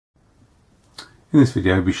In this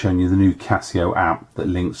video I'll be showing you the new Casio app that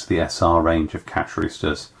links to the SR range of cash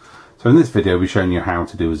registers. So in this video I'll be showing you how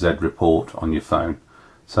to do a Z report on your phone.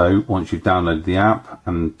 So once you've downloaded the app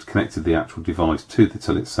and connected the actual device to the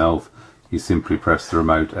till itself, you simply press the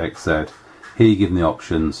remote XZ. Here you're given the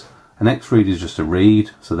options. An X read is just a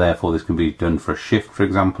read, so therefore this can be done for a shift, for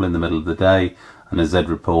example, in the middle of the day, and a Z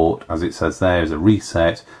report, as it says there, is a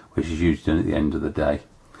reset, which is usually done at the end of the day.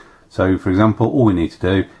 So for example, all we need to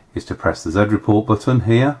do is to press the Z report button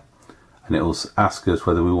here, and it will ask us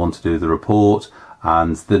whether we want to do the report,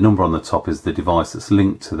 and the number on the top is the device that's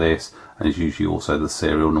linked to this, and is usually also the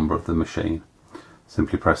serial number of the machine.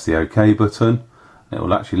 Simply press the OK button, and it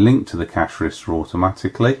will actually link to the cash register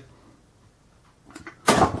automatically.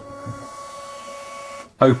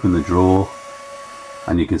 Open the drawer,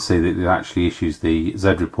 and you can see that it actually issues the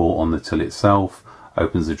Z report on the till itself,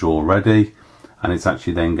 opens the drawer ready, and it's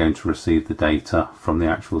actually then going to receive the data from the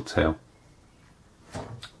actual till.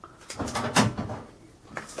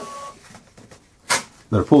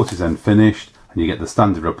 The report is then finished, and you get the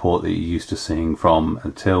standard report that you're used to seeing from a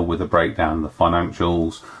till, with a breakdown of the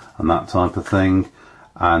financials and that type of thing.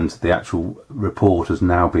 And the actual report has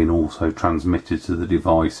now been also transmitted to the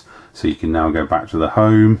device, so you can now go back to the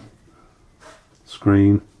home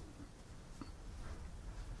screen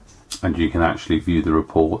and you can actually view the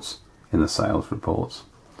reports in the sales reports.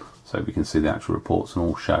 So we can see the actual reports and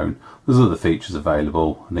all shown. There's other features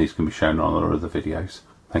available, and these can be shown on our other videos.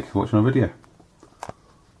 Thank you for watching our video.